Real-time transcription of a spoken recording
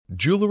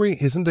Jewelry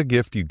isn't a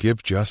gift you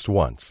give just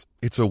once.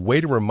 It's a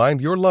way to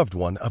remind your loved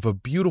one of a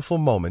beautiful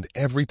moment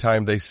every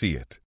time they see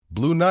it.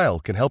 Blue Nile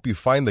can help you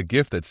find the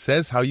gift that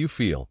says how you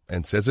feel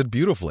and says it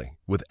beautifully,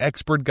 with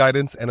expert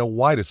guidance and a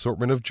wide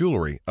assortment of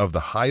jewelry of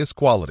the highest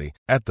quality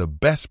at the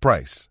best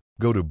price.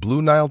 Go to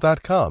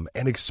BlueNile.com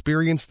and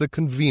experience the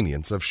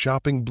convenience of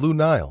shopping Blue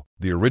Nile,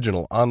 the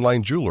original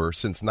online jeweler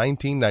since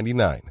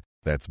 1999.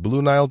 That's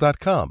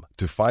BlueNile.com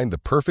to find the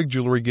perfect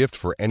jewelry gift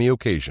for any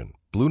occasion.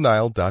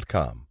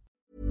 BlueNile.com.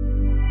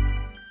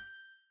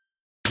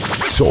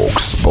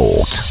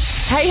 talkSPORT.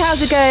 Hey,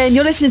 how's it going?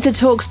 You're listening to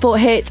talkSPORT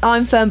Hits.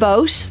 I'm Fern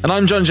Bolt. And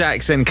I'm John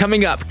Jackson.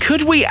 Coming up,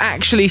 could we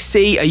actually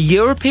see a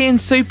European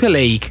Super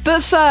League?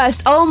 But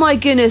first, oh my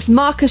goodness,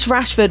 Marcus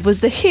Rashford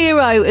was the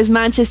hero as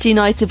Manchester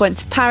United went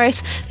to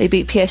Paris. They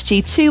beat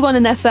PSG 2-1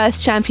 in their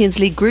first Champions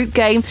League group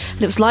game,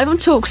 and it was live on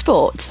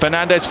talkSPORT.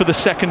 Fernandes for the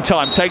second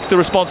time takes the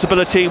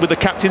responsibility with the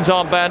captain's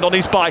armband on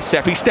his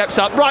bicep. He steps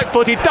up,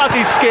 right-footed, does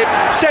his skip,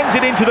 sends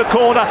it into the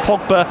corner.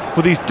 Pogba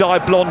with his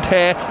dyed blonde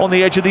hair on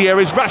the edge of the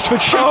area.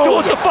 Rashford shoots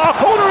towards the far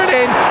corner and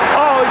in.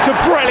 Oh, it's a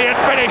brilliant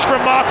finish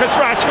from Marcus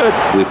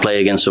Rashford. We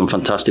play against some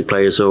fantastic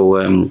players, so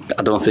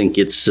I don't think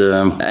it's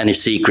any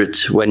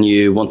secret. When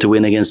you want to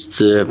win against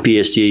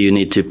PSG, you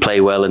need to play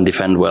well and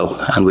defend well,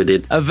 and we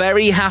did. A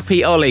very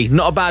happy Ollie.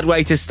 Not a bad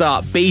way to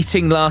start,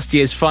 beating last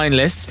year's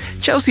finalists.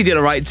 Chelsea did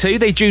alright too.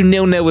 They drew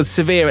 0-0 with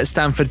Sevilla at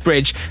Stamford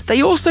Bridge.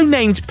 They also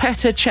named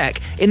Petr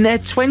Cech in their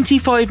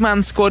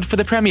 25-man squad for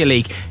the Premier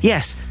League.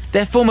 Yes,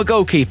 their former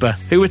goalkeeper,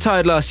 who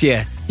retired last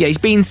year. Yeah, he's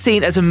been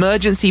seen as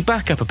emergency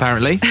backup,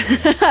 apparently.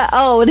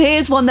 Oh, and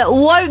here's one that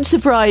won't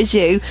surprise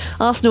you.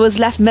 Arsenal has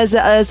left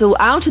Mesut Ozil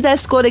out of their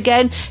squad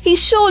again.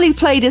 He's surely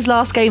played his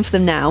last game for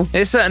them now.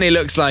 It certainly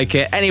looks like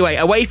it. Anyway,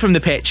 away from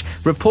the pitch,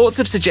 reports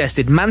have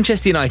suggested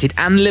Manchester United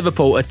and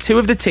Liverpool are two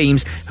of the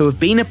teams who have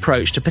been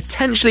approached to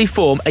potentially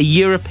form a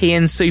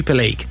European Super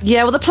League.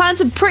 Yeah, well, the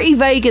plans are pretty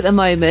vague at the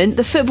moment.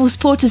 The Football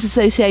Supporters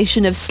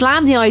Association have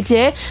slammed the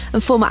idea,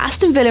 and former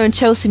Aston Villa and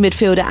Chelsea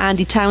midfielder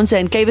Andy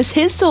Townsend gave us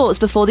his thoughts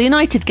before the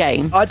United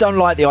game. I don't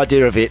like the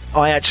idea of it.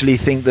 I actually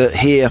think that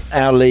here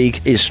our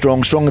league is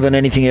stronger than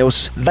anything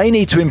else. They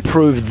need to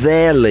improve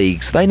their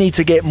leagues. They need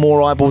to get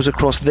more eyeballs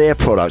across their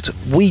product.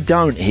 We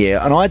don't here,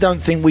 and I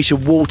don't think we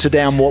should water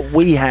down what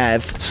we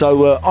have.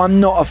 So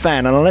I'm not a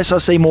fan, and unless I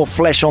see more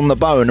flesh on the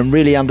bone and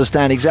really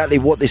understand exactly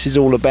what this is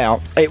all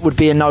about, it would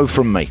be a no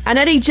from me. And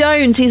Eddie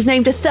Jones, he's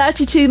named a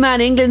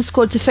 32-man England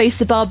squad to face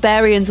the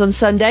Barbarians on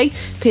Sunday.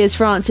 Piers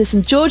Francis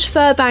and George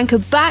Furbank are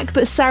back,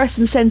 but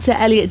Saracen centre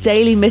Elliot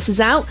Daly misses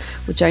out.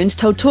 Well, Jones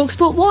told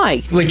talkSPORT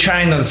why. We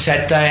trained on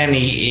Saturday and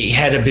he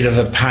had a bit of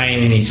a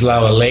pain in his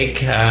lower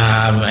leg,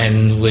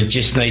 and we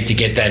just need to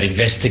get that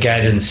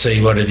investigated and see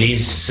what it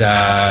is.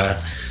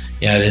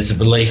 There's a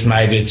belief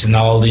maybe it's an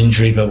old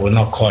injury, but we're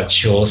not quite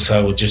sure,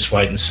 so we'll just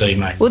wait and see,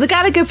 mate. Well, the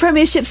Gallagher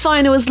Premiership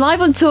final is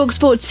live on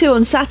talkSPORT 2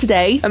 on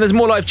Saturday. And there's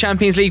more live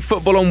Champions League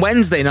football on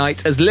Wednesday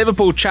night as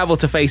Liverpool travel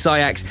to face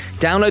Ajax.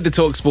 Download the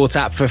talkSPORT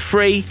app for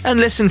free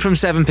and listen from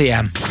 7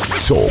 p.m.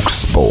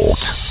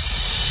 talkSPORT.